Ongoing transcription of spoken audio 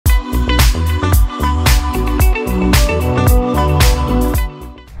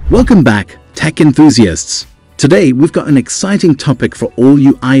Welcome back, tech enthusiasts. Today we've got an exciting topic for all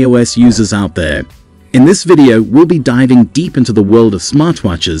you iOS users out there. In this video, we'll be diving deep into the world of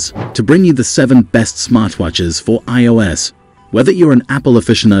smartwatches to bring you the 7 best smartwatches for iOS. Whether you're an Apple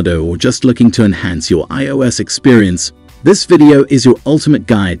aficionado or just looking to enhance your iOS experience, this video is your ultimate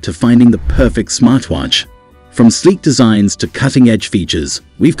guide to finding the perfect smartwatch. From sleek designs to cutting-edge features,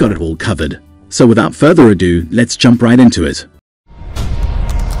 we've got it all covered. So without further ado, let's jump right into it.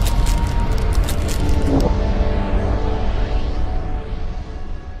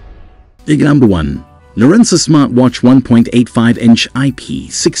 Number 1. Nerunsa Smartwatch 1.85-inch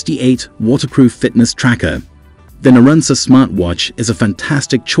IP68 Waterproof Fitness Tracker. The Nerunsa smartwatch is a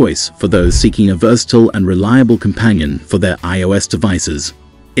fantastic choice for those seeking a versatile and reliable companion for their iOS devices.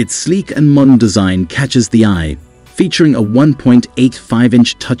 Its sleek and modern design catches the eye, featuring a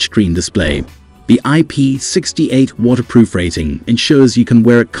 1.85-inch touchscreen display. The IP68 waterproof rating ensures you can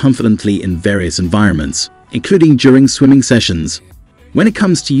wear it confidently in various environments, including during swimming sessions. When it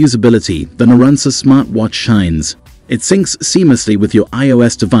comes to usability, the Nerunsa smartwatch shines. It syncs seamlessly with your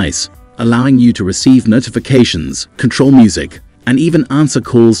iOS device, allowing you to receive notifications, control music, and even answer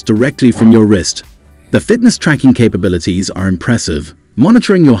calls directly from your wrist. The fitness tracking capabilities are impressive,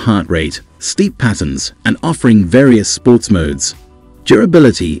 monitoring your heart rate, sleep patterns, and offering various sports modes.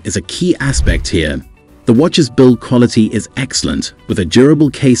 Durability is a key aspect here. The watch's build quality is excellent, with a durable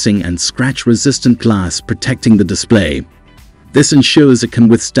casing and scratch-resistant glass protecting the display. This ensures it can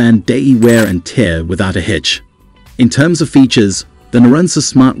withstand daily wear and tear without a hitch. In terms of features, the Nerunsa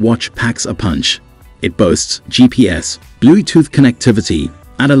smartwatch packs a punch. It boasts GPS, Bluetooth connectivity,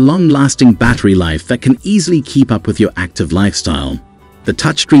 and a long-lasting battery life that can easily keep up with your active lifestyle. The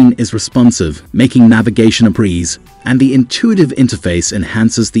touchscreen is responsive, making navigation a breeze, and the intuitive interface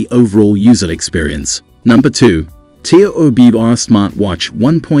enhances the overall user experience. Number 2. TOOBUR Smartwatch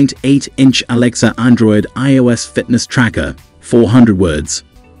 1.8-inch Alexa Android iOS Fitness Tracker. 400 words.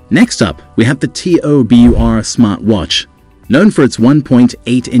 Next up, we have the TOOBUR smartwatch. Known for its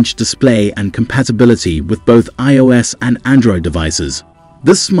 1.8-inch display and compatibility with both iOS and Android devices,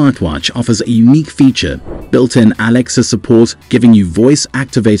 this smartwatch offers a unique feature, built-in Alexa support, giving you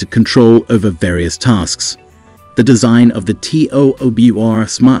voice-activated control over various tasks. The design of the TOOBUR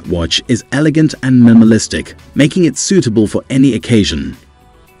smartwatch is elegant and minimalistic, making it suitable for any occasion.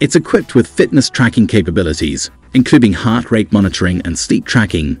 It's equipped with fitness tracking capabilities, including heart rate monitoring and sleep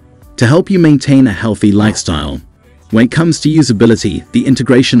tracking, to help you maintain a healthy lifestyle. When it comes to usability, the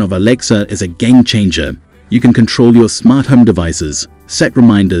integration of Alexa is a game changer. You can control your smart home devices, set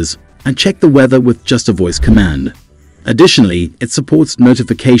reminders, and check the weather with just a voice command. Additionally, it supports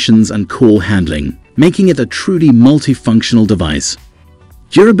notifications and call handling, making it a truly multifunctional device.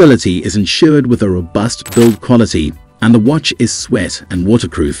 Durability is ensured with a robust build quality, and the watch is sweat and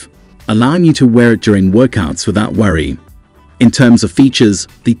waterproof, allowing you to wear it during workouts without worry. In terms of features,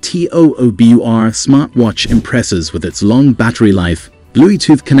 the TOOBUR smartwatch impresses with its long battery life,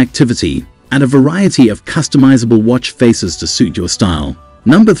 Bluetooth connectivity, and a variety of customizable watch faces to suit your style.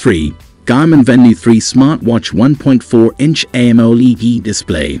 Number 3. Garmin Venu 3 Smartwatch 1.4-inch AMOLED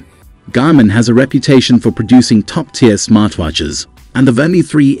display. Garmin has a reputation for producing top-tier smartwatches, and the Venu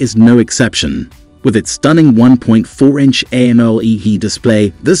 3 is no exception. With its stunning 1.4-inch AMOLED display,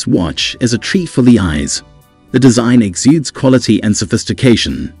 this watch is a treat for the eyes. The design exudes quality and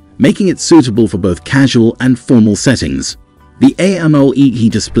sophistication, making it suitable for both casual and formal settings. The AMOLED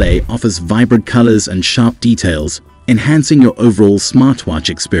display offers vibrant colors and sharp details, enhancing your overall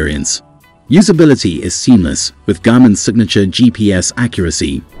smartwatch experience. Usability is seamless, with Garmin's signature GPS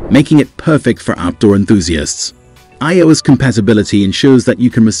accuracy, making it perfect for outdoor enthusiasts. iOS compatibility ensures that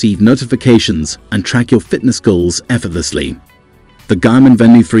you can receive notifications and track your fitness goals effortlessly. The Garmin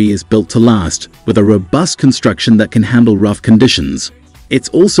Venu 3 is built to last, with a robust construction that can handle rough conditions. It's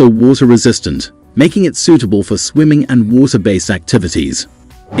also water-resistant, making it suitable for swimming and water-based activities.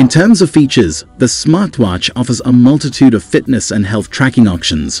 In terms of features, the smartwatch offers a multitude of fitness and health tracking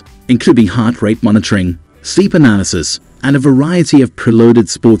options, including heart rate monitoring, sleep analysis, and a variety of preloaded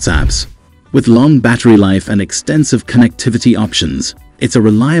sports apps. With long battery life and extensive connectivity options, it's a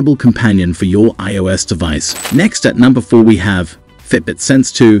reliable companion for your iOS device. Next at number 4 we have Fitbit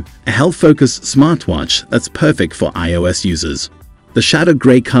Sense 2, a health-focused smartwatch that's perfect for iOS users. The shadow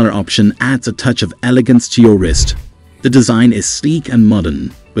gray color option adds a touch of elegance to your wrist. The design is sleek and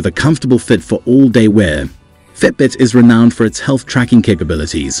modern, with a comfortable fit for all-day wear. Fitbit is renowned for its health tracking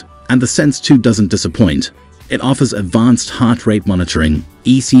capabilities, and the Sense 2 doesn't disappoint. It offers advanced heart rate monitoring,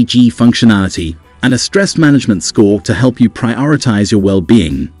 ECG functionality, and a stress management score to help you prioritize your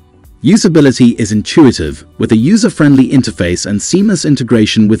well-being. Usability is intuitive, with a user-friendly interface and seamless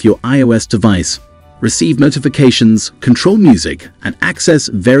integration with your iOS device. Receive notifications, control music, and access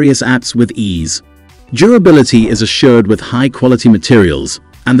various apps with ease. Durability is assured with high-quality materials,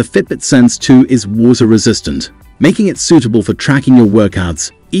 and the Fitbit Sense 2 is water-resistant, making it suitable for tracking your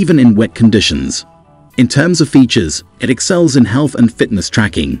workouts, even in wet conditions. In terms of features, it excels in health and fitness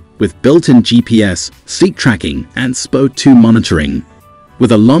tracking, with built-in GPS, sleep tracking, and SPO2 monitoring.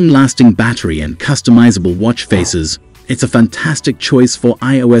 With a long-lasting battery and customizable watch faces, it's a fantastic choice for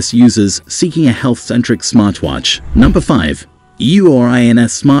iOS users seeking a health-centric smartwatch. Number 5.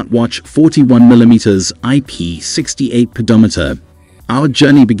 EURANS Smartwatch 41mm IP68 Pedometer. Our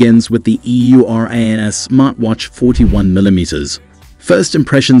journey begins with the EURANS Smartwatch 41mm. First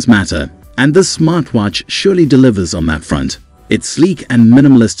impressions matter, and this smartwatch surely delivers on that front. Its sleek and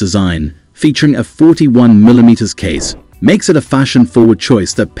minimalist design, featuring a 41mm case, makes it a fashion-forward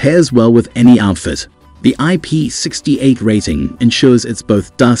choice that pairs well with any outfit. The IP68 rating ensures it's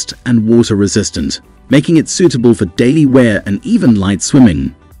both dust and water-resistant, making it suitable for daily wear and even light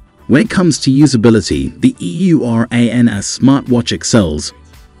swimming. When it comes to usability, the EURANS smartwatch excels.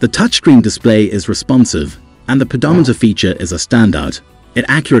 The touchscreen display is responsive, and the pedometer feature is a standout. It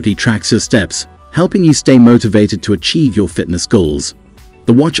accurately tracks your steps, helping you stay motivated to achieve your fitness goals.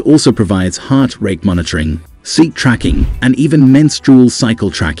 The watch also provides heart rate monitoring, sleep tracking, and even menstrual cycle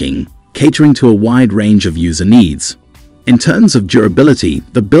tracking, catering to a wide range of user needs. In terms of durability,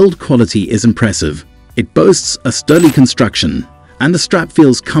 the build quality is impressive. It boasts a sturdy construction, and the strap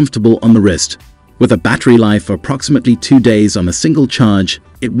feels comfortable on the wrist. With a battery life of approximately 2 days on a single charge,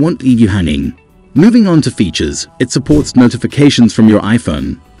 it won't leave you hanging. Moving on to features, it supports notifications from your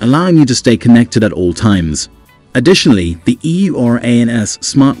iPhone, allowing you to stay connected at all times. Additionally, the EURANS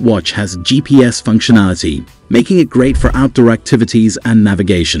smartwatch has GPS functionality, making it great for outdoor activities and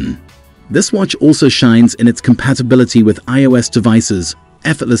navigation. This watch also shines in its compatibility with iOS devices,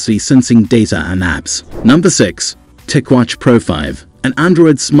 effortlessly syncing data and apps. Number 6. Ticwatch Pro 5, an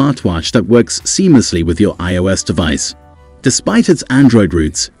Android smartwatch that works seamlessly with your iOS device. Despite its Android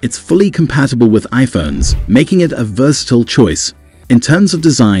roots, it's fully compatible with iPhones, making it a versatile choice. In terms of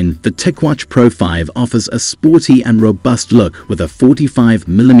design, the Ticwatch Pro 5 offers a sporty and robust look with a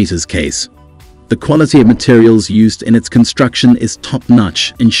 45mm case. The quality of materials used in its construction is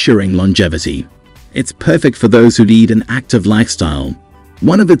top-notch, ensuring longevity. It's perfect for those who lead an active lifestyle.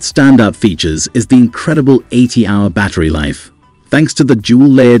 One of its standout features is the incredible 80-hour battery life. Thanks to the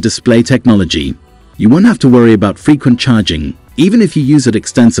dual-layer display technology, you won't have to worry about frequent charging, even if you use it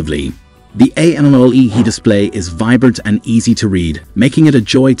extensively. The AMOLED display is vibrant and easy to read, making it a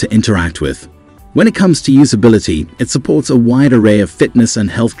joy to interact with. When it comes to usability, it supports a wide array of fitness and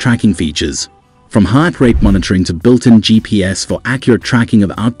health tracking features. From heart rate monitoring to built-in GPS for accurate tracking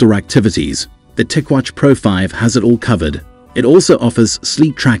of outdoor activities, the Ticwatch Pro 5 has it all covered. It also offers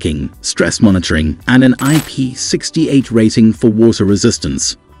sleep tracking, stress monitoring, and an IP68 rating for water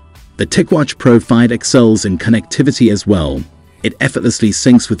resistance. The Ticwatch Pro 5 excels in connectivity as well. It effortlessly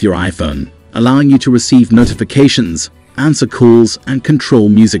syncs with your iPhone, allowing you to receive notifications, answer calls, and control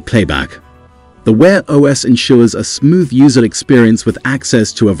music playback. The Wear OS ensures a smooth user experience with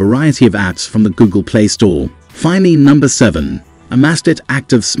access to a variety of apps from the Google Play Store. Finally, number 7. Amazfit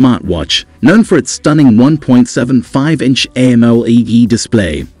Active Smartwatch, known for its stunning 1.75-inch AMOLED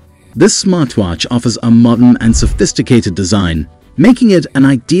display. This smartwatch offers a modern and sophisticated design, making it an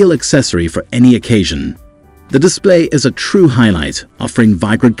ideal accessory for any occasion. The display is a true highlight, offering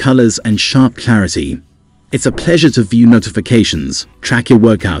vibrant colors and sharp clarity. It's a pleasure to view notifications, track your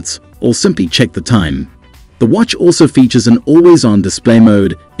workouts, or simply check the time. The watch also features an always-on display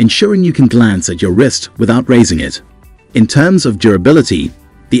mode, ensuring you can glance at your wrist without raising it. In terms of durability,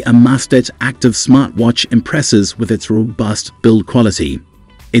 the Amazfit Active Smartwatch impresses with its robust build quality.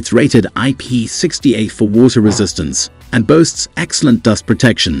 It's rated IP68 for water resistance and boasts excellent dust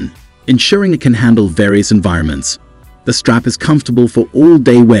protection, ensuring it can handle various environments. The strap is comfortable for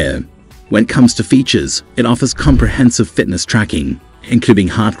all-day wear. When it comes to features, it offers comprehensive fitness tracking, including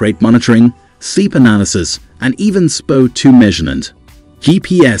heart rate monitoring, sleep analysis, and even SPO2 measurement.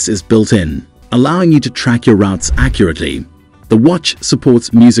 GPS is built in, allowing you to track your routes accurately. The watch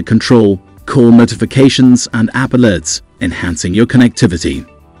supports music control, call notifications, and app alerts, enhancing your connectivity.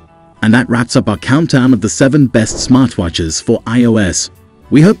 And that wraps up our countdown of the 7 best smartwatches for iOS.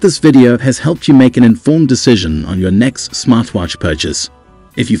 We hope this video has helped you make an informed decision on your next smartwatch purchase.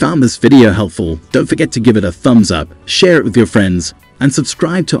 If you found this video helpful, don't forget to give it a thumbs up, share it with your friends, and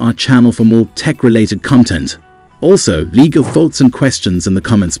subscribe to our channel for more tech-related content. Also, leave your thoughts and questions in the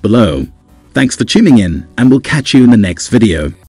comments below. Thanks for tuning in, and we'll catch you in the next video.